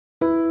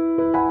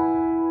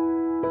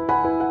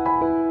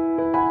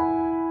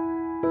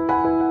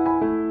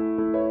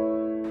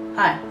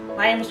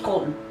name is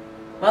Colten.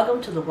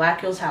 Welcome to the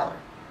Black Hills Howler.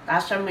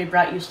 Last time we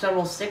brought you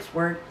several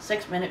 6-word,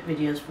 6-minute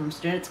videos from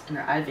students in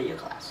our iVideo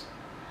class.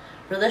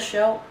 For this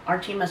show, our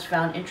team has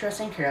found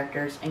interesting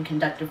characters and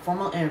conducted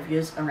formal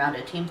interviews around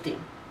a team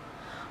theme.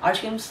 Our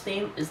team's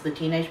theme is the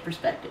teenage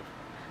perspective.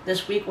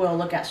 This week we'll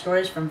look at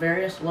stories from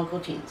various local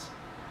teens.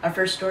 Our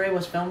first story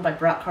was filmed by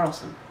Brock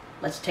Carlson.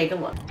 Let's take a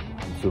look.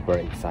 I'm super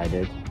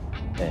excited,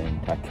 and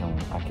I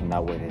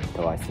cannot wait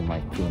until I see my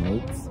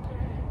teammates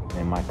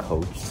and my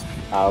coach.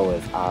 I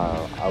was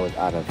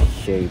out of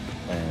shape,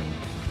 and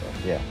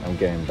yeah, I'm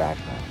getting back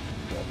now.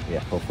 But yeah,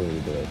 hopefully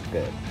we do it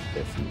good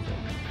this season.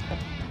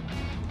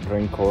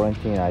 During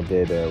quarantine, I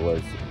did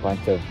was a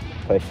bunch of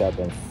push-ups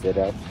and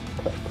sit-ups,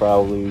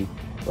 probably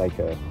like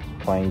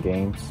playing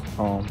games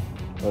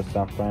with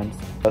some friends.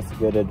 That's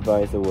good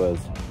advice. It was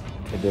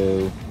to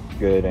do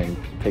good and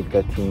take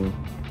the team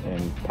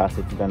and pass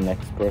it to the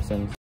next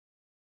person.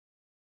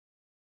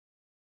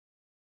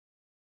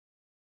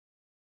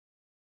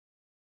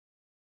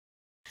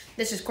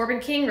 This is Corbin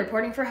King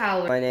reporting for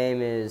Howler. My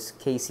name is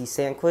Casey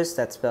Sanquist.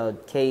 That's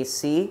spelled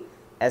K-C-S-A-N-Q-U-I-S-T.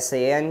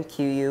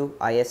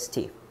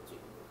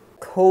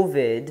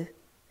 COVID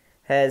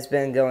has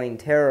been going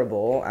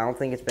terrible. I don't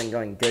think it's been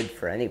going good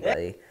for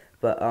anybody,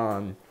 but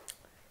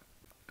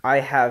I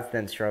have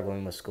been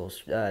struggling with school.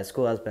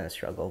 School has been a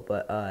struggle,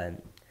 but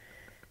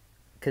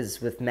because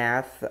with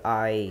math,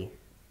 I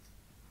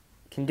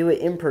can do it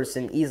in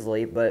person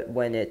easily, but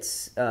when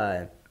it's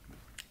on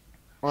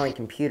a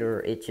computer,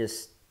 it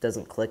just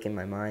doesn't click in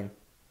my mind.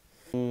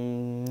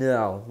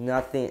 No,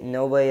 nothing.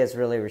 Nobody has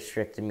really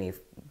restricted me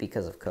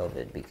because of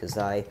COVID, because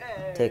I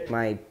take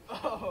my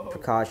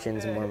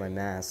precautions and wear my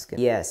mask.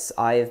 Yes,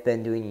 I have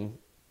been doing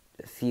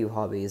a few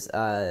hobbies.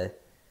 I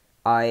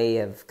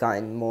have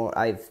gotten more.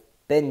 I've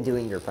been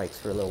doing dirt bikes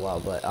for a little while,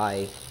 but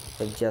I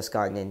have just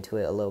gotten into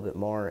it a little bit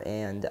more,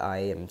 and I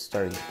am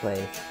starting to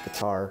play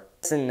guitar.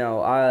 And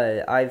no,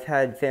 I've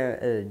had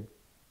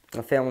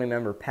a family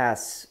member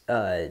pass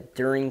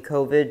during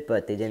COVID,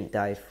 but they didn't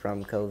die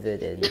from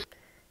COVID, and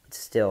it's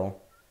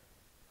still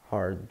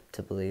hard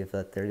to believe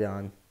that they're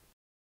gone.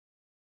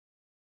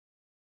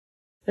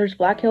 There's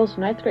Black Hills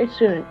 9th grade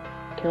student,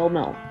 Colten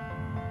Mellum.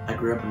 I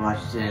grew up in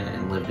Washington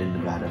and lived in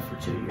Nevada for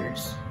 2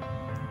 years.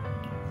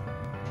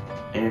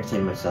 I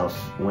entertain myself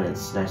when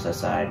it's nice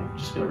outside,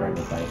 just go ride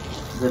my bike.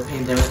 The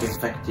pandemic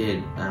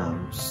affected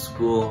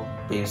school,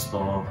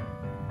 baseball,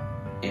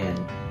 and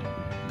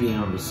being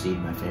able to see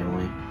my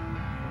family.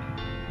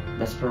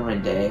 Best part of my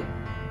day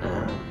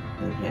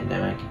in the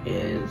pandemic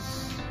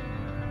is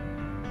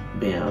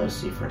being able to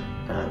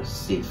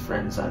see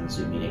friends on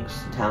Zoom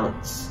meetings.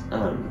 Talents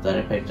that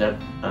I picked up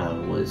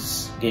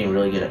was getting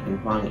really good at ping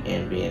pong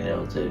and being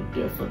able to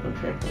do a flip on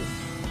trampoline.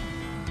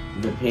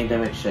 The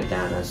pandemic shut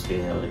down us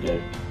being able to go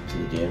to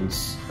the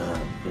dunes.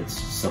 It's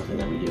something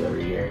that we do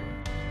every year.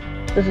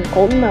 This is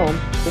Colten Mellum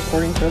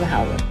reporting for the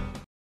Howler.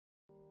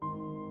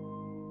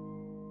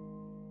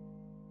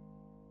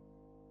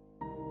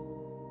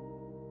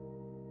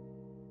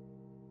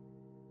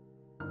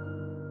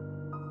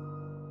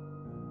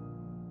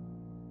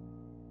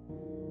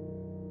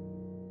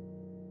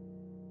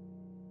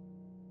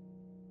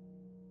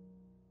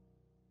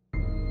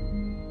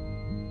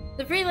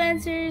 The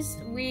freelancers,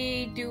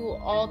 we do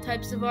all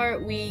types of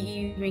art. We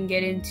even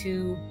get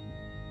into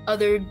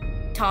other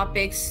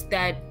topics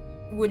that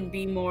wouldn't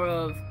be more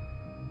of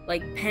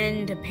like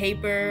pen to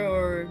paper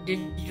or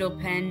digital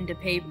pen to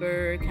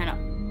paper kind of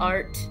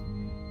art.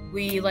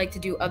 We like to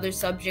do other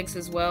subjects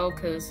as well,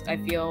 because I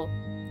feel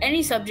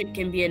any subject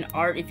can be an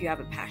art if you have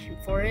a passion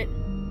for it.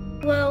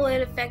 Well,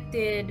 it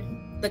affected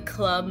the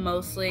club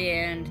mostly,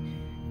 and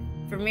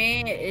for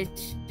me,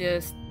 it's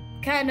just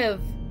kind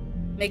of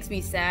makes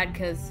me sad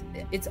because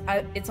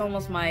it's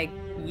almost my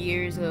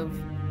years of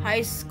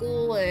high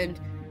school, and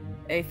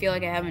I feel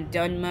like I haven't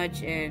done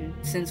much, and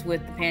since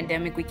with the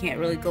pandemic we can't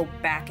really go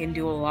back and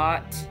do a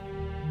lot.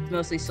 It's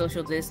mostly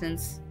social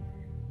distance.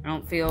 I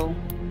don't feel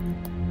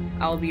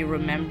I'll be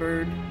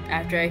remembered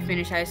after I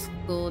finish high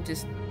school.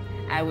 Just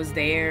I was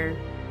there,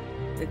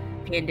 the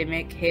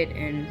pandemic hit,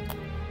 and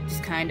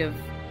just kind of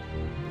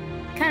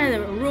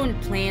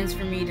ruined plans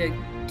for me to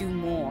do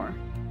more.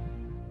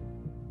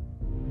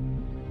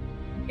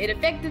 It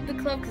affected the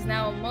club because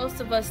now most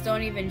of us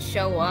don't even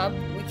show up.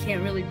 We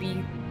can't really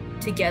be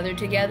together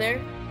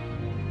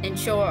and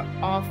show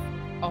off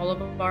all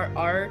of our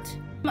art.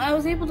 I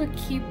was able to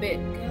keep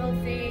it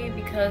healthy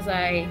because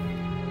I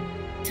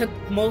took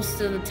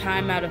most of the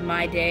time out of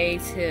my day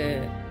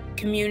to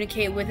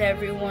communicate with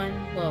everyone.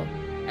 Well,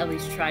 at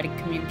least try to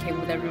communicate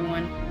with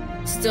everyone.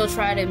 Still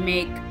try to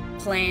make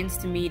plans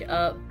to meet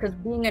up, because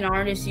being an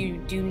artist, you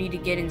do need to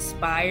get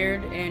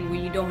inspired, and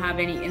when you don't have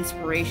any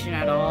inspiration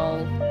at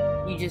all,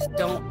 you just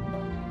don't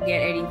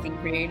get anything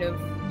creative.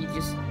 You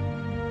just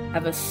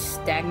have a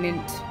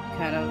stagnant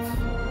kind of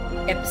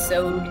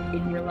episode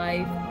in your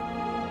life.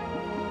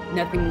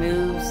 Nothing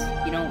moves.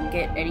 You don't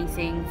get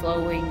anything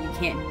flowing. You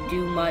can't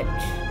do much.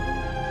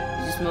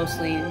 It's just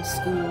mostly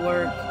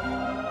schoolwork.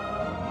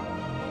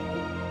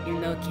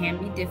 Even though it can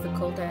be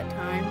difficult at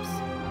times.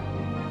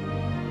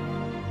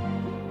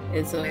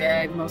 And so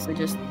yeah, I mostly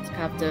just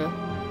have to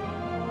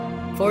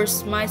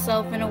force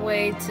myself in a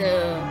way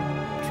to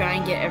try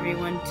and get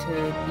everyone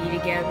to be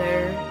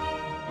together.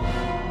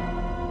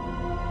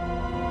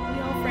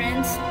 We all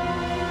friends.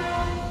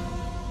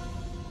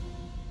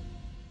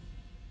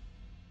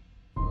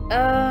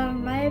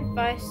 My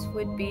advice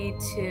would be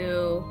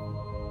to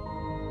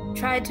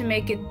try to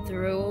make it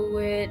through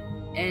it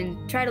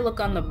and try to look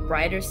on the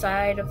brighter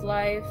side of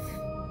life,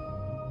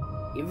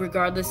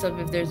 regardless of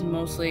if there's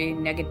mostly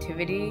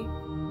negativity.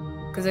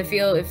 Because I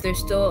feel if there's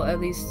still at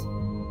least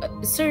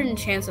a certain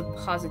chance of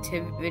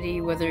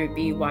positivity, whether it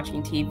be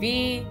watching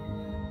TV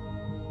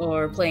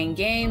or playing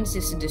games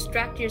just to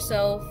distract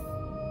yourself,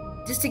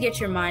 just to get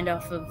your mind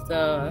off of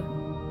the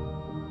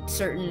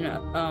certain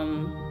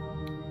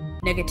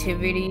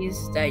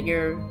negativities that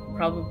you're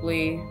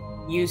probably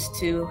used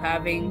to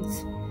having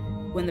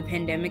when the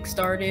pandemic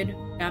started,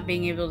 not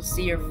being able to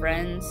see your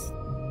friends.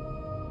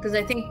 Because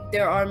I think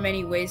there are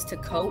many ways to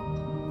cope,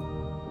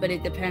 but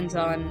it depends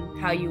on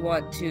how you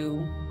want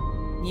to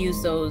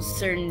use those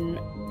certain,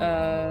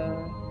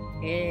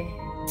 I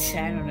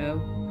don't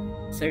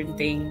know, certain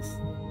things,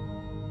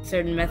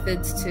 certain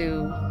methods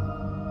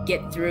to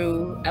get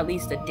through at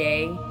least a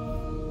day.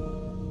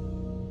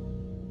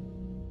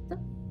 So,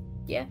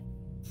 yeah.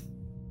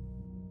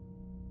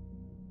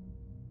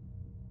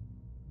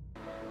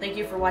 Thank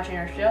you for watching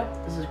our show.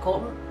 This is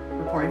Colton,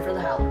 reporting for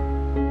the Howler.